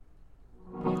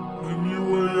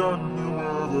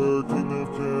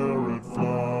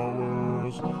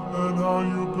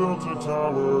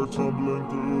flower tumbling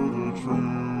through the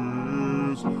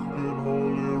trees, in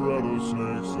holy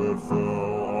rattlesnakes that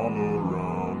fell all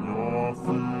around your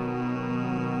feet.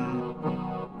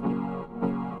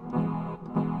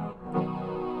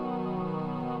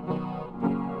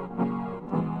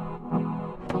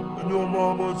 And your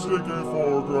mama take a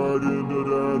fork right into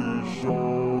daddy's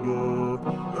shoulder,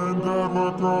 and dad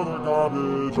would throw the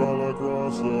garbage all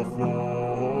across the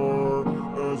floor,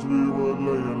 as we would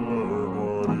lay and learn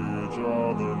what each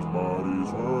other's bodies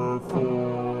were for.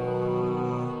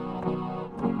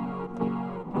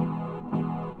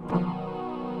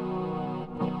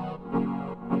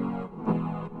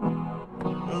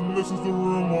 And this is the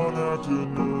room one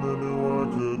afternoon I knew I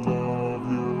could love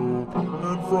you,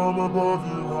 and from above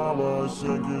you how I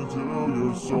sank into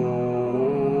your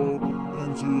soul,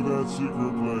 into that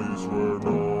secret place where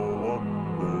no one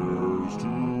dares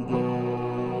to go.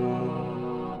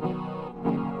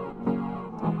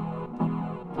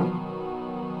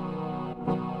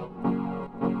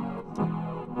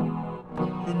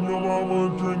 And your mom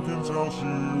would drink until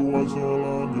she was no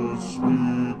longer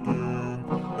speaking,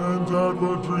 and dad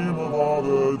would dream of all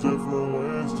the different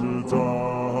ways to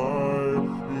die,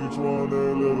 each one a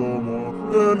little more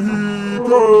than he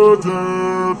could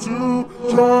dare to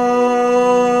try.